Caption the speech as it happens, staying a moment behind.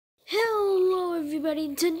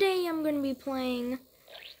everybody, today I'm gonna be playing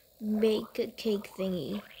Bake a Cake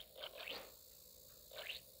Thingy.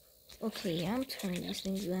 Okay, I'm turning these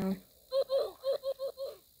things down.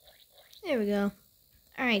 There we go.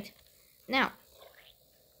 Alright, now,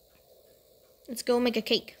 let's go make a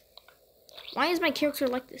cake. Why is my character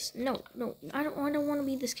like this? No, I don't want to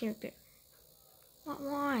be this character.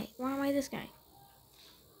 Why? Why am I this guy?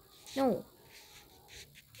 No.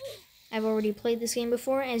 I've already played this game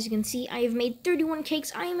before. As you can see, I have made 31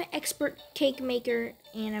 cakes. I am an expert cake maker,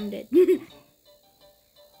 and I'm dead.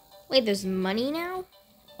 Wait, there's money now?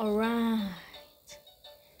 Alright.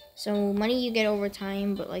 So, money you get over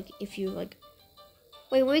time, but, like, if you, like...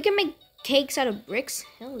 Wait, we can make cakes out of bricks?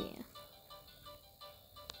 Hell yeah.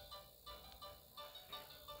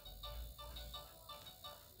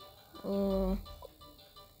 Oh...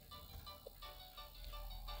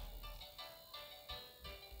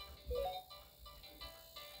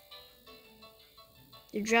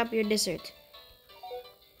 You drop your dessert.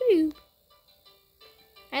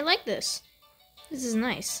 I like this. This is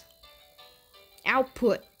nice.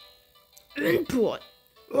 Output. Input.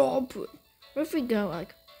 Output. What if we go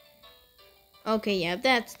like... Okay, yeah,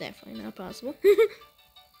 that's definitely not possible.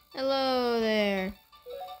 Hello there.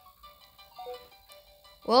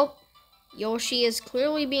 Well, Yoshi is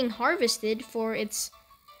clearly being harvested for its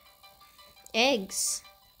eggs.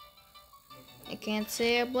 I can't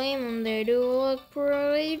say I blame them, they do look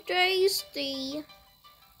pretty tasty.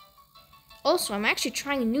 Also, I'm actually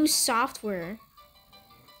trying new software.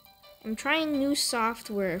 I'm trying new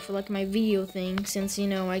software for like my video thing since, you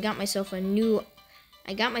know, I got myself a new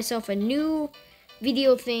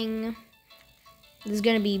video thing. This is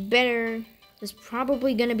gonna be better. There's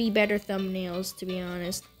probably gonna be better thumbnails, to be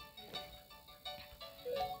honest.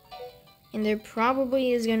 And there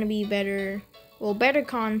probably is gonna be better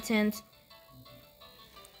content.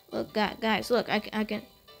 Look, guys, look,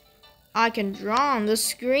 I can draw on the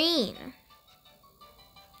screen.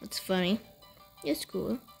 That's funny. It's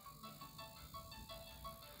cool.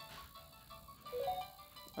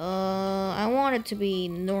 I want it to be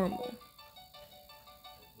normal.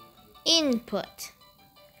 Input.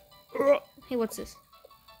 Hey, what's this?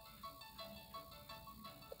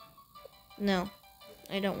 No,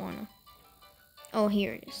 I don't wanna. Oh,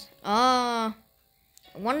 here it is.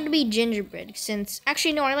 I wanted to be gingerbread since...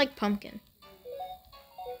 Actually, no, I like pumpkin.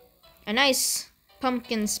 A nice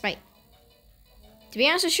pumpkin spice. To be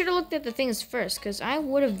honest, I should have looked at the things first, because I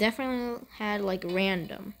would have definitely had, like,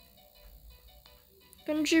 random.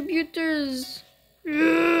 Contributors!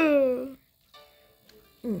 So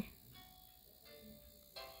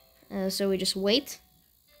we just wait.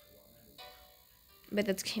 I bet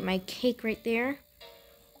that's my cake right there.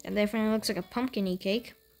 That definitely looks like a pumpkin-y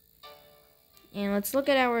cake. And let's look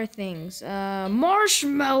at our things.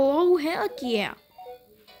 Marshmallow, heck yeah.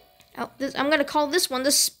 Oh, I'm gonna call this one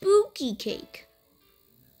the spooky cake.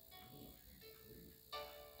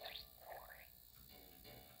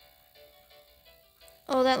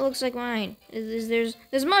 Oh, that looks like mine. There's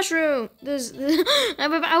mushroom.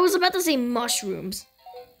 I was about to say mushrooms.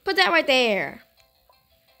 Put that right there.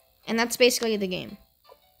 And that's basically the game.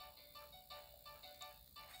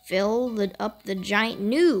 Fill up the giant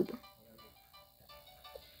noob.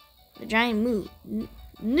 The giant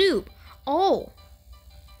noob. Oh.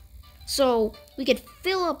 So, we could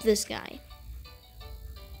fill up this guy.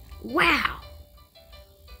 Wow.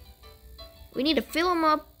 We need to fill him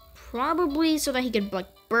up, probably so that he could, like,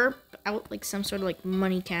 burp out, like, some sort of, like,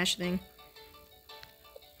 money cash thing.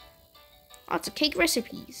 Lots of cake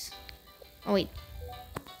recipes. Oh, wait.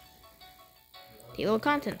 Table of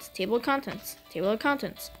contents. Table of contents. Table of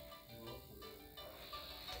contents.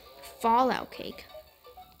 Fallout cake.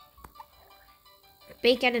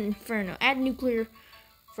 Bake at an inferno. Add nuclear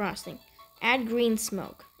frosting. Add green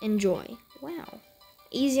smoke. Enjoy. Wow.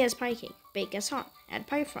 Easy as pie cake. Bake as hot. Add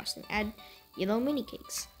pie frosting. Add yellow mini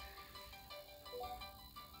cakes.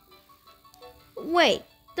 Wait.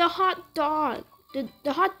 The hot dog.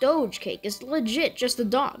 The hot doge cake is legit just a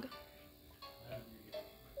dog.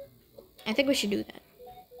 I think we should do that.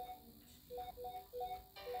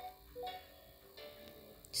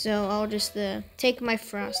 So I'll just take my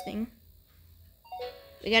frosting.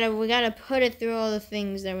 We gotta put it through all the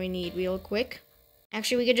things that we need real quick.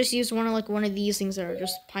 Actually, we could just use one of these things that are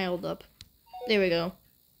just piled up. There we go.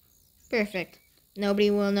 Perfect.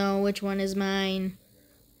 Nobody will know which one is mine.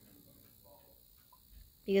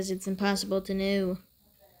 Because it's impossible to know.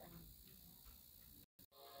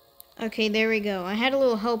 Okay, there we go. I had a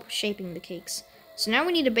little help shaping the cakes. So now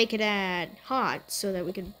we need to bake it at hot so that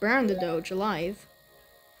we can burn the doge alive.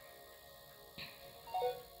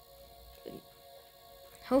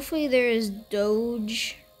 Hopefully there is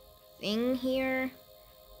Doge thing here.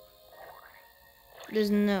 There's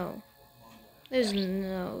no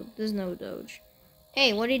Doge.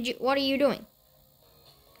 Hey, what are you doing?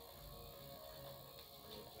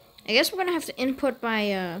 I guess we're gonna have to input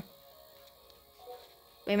by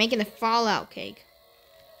making the Fallout cake.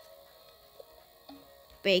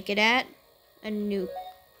 Bake it at a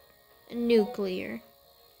nuclear.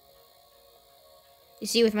 You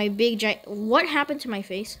see, with my big giant, what happened to my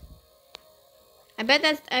face? I bet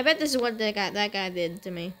this is what that guy did to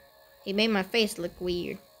me. He made my face look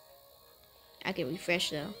weird. I can refresh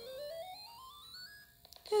though.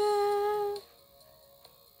 Ta-da.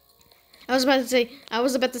 I was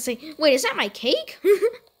about to say, wait, is that my cake?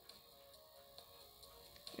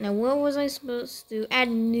 Now, what was I supposed to add?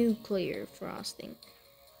 Nuclear frosting.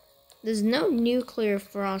 There's no nuclear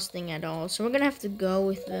frosting at all, so we're gonna have to go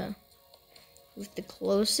with the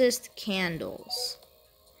closest candles.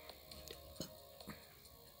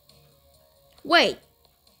 Wait.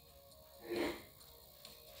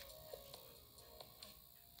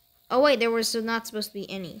 Oh wait, there was not supposed to be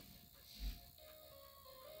any.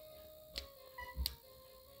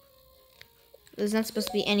 There's not supposed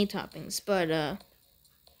to be any toppings, but I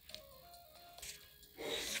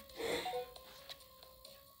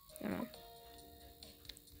don't know.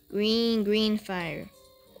 Green fire.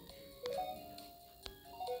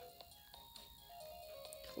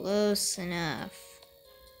 Close enough.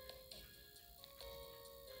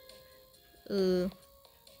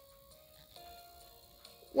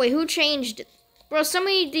 Wait, who changed it? Bro,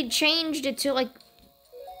 somebody changed it to, like,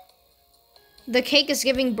 the cake is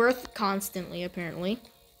giving birth constantly, apparently.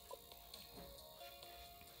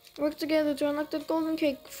 Work together to unlock the golden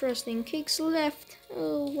cake frosting. Cakes left.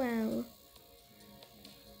 Oh, wow.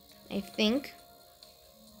 I think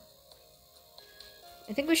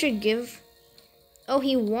we should give... Oh,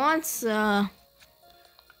 he wants,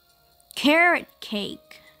 carrot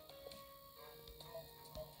cake.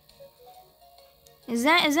 Is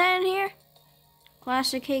that in here?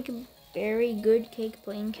 Classic cake, very good cake,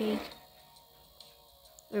 plain cake.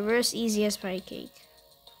 Reverse easiest pie cake.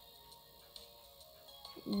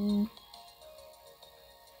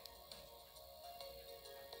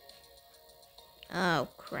 Oh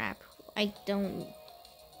crap. I don't.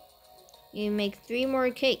 You make 3 more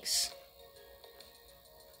cakes.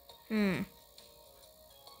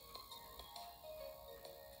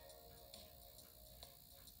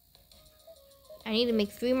 I need to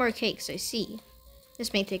make 3 more cakes, I see.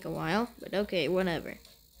 This may take a while, but okay, whatever.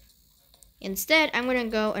 Instead, I'm gonna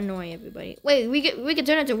go annoy everybody. Wait, we could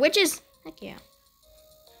turn into witches? Heck yeah.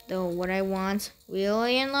 Though what I want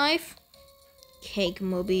really in life? Cake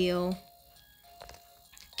mobile.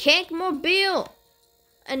 Cake mobile!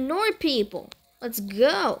 Annoy people! Let's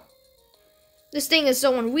go! This thing is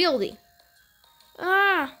so unwieldy.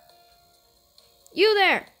 Ah! You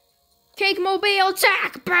there! Cake mobile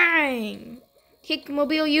attack! Bang! Cake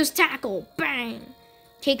mobile use tackle! Bang!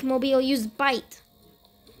 Cake mobile use bite.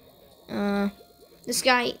 This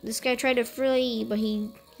guy tried to flee, but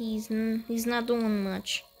he's not doing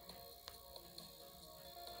much.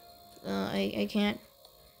 I can't.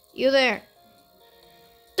 You there?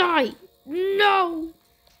 Die! No!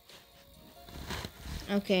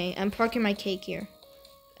 Okay, I'm parking my cake here.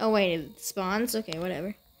 Oh wait, it spawns? Okay,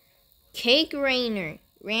 whatever. Cake Rainer.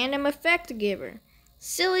 Random effect giver.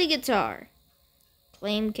 Silly guitar.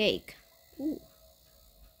 Claim cake. Ooh.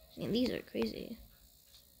 Man, these are crazy.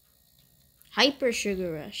 Hyper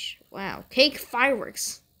sugar rush. Wow. Cake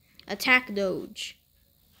fireworks. Attack doge.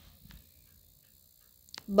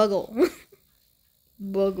 Buggle.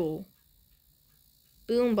 Buggle.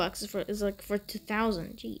 Boombox is like for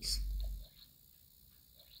 2,000. Jeez.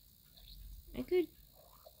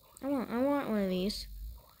 I want one of these.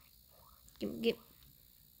 Get.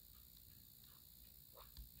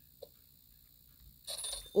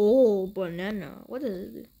 Oh, banana. What does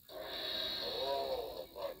it do?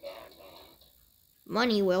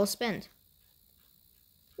 Money well spent.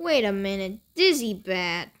 Wait a minute. Dizzy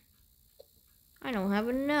bat. I don't have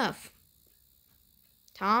enough.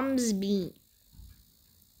 Tom's Bean.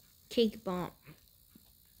 Cake bomb.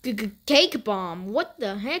 Cake bomb. What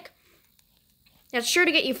the heck? That's sure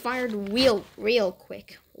to get you fired real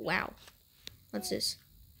quick. Wow. What's this?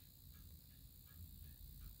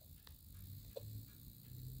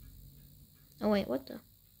 Oh wait, what the?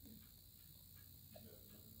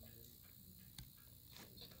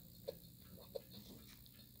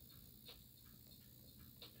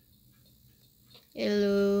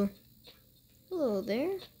 Hello. Hello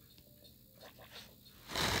there.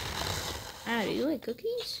 Ah, do you like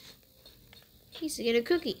cookies? He used to get a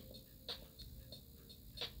cookie.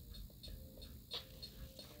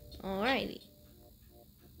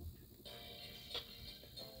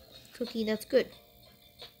 cookie. That's good.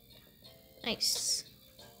 Nice.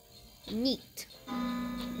 Neat.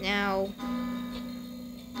 Now,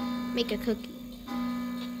 make a cookie.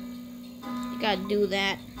 You gotta do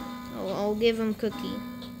that. I'll give him cookie.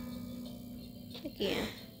 Heck yeah.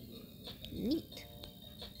 Neat.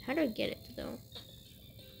 How do I get it, though?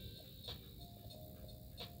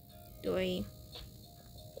 Do I...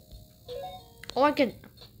 Oh, I can...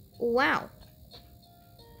 Wow.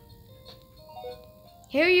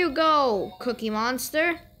 Here you go, Cookie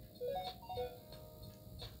Monster.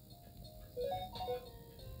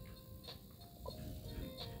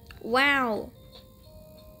 Wow.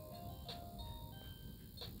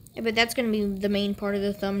 Yeah, but that's gonna be the main part of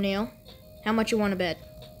the thumbnail. How much you want to bet?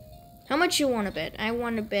 How much you want to bet? I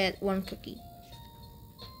want to bet 1 cookie.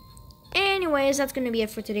 Anyways, that's gonna be it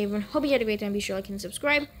for today, everyone. Hope you had a great time. Be sure to like and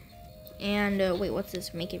subscribe. And wait, what's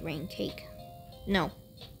this? Make it rain cake? No.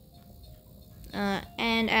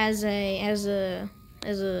 And as a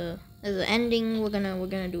ending, we're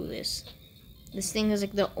gonna do this. This thing is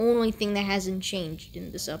like the only thing that hasn't changed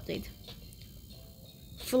in this update.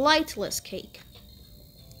 Flightless cake.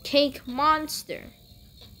 Cake monster.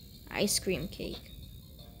 Ice cream cake.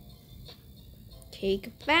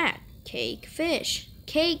 Cake bat. Cake fish.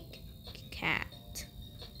 Cake cat.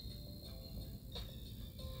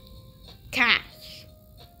 Cash.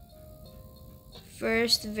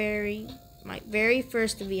 My very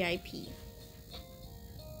first VIP.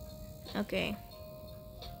 Okay.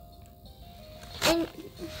 And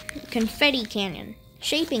confetti cannon.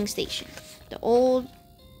 Shaping station. The old...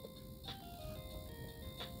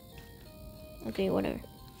 Okay, whatever.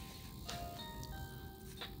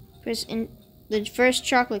 The first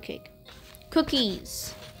chocolate cake.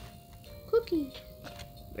 Cookies. Cookies.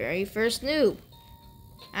 Very first noob.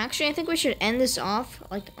 Actually, I think we should end this off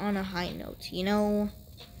like on a high note. You know,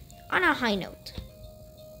 on a high note.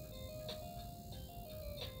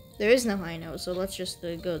 There is no high note, so let's just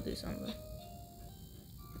go do something.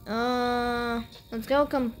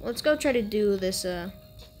 Let's go try to do this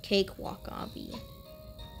cakewalk obby.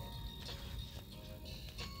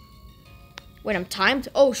 Wait, I'm timed?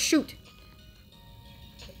 Oh shoot.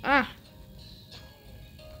 Ah.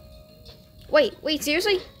 Wait,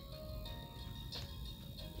 seriously?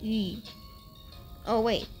 Eee. Oh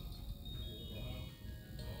wait.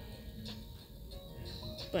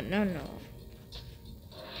 But no.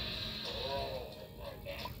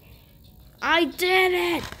 I did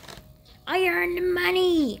it! I earned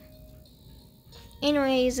money!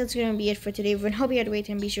 Anyways, that's gonna be it for today, everyone. Hope you had a great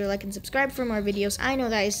time. Be sure to like and subscribe for more videos. I know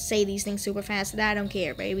that I say these things super fast, but I don't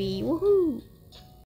care, baby. Woohoo!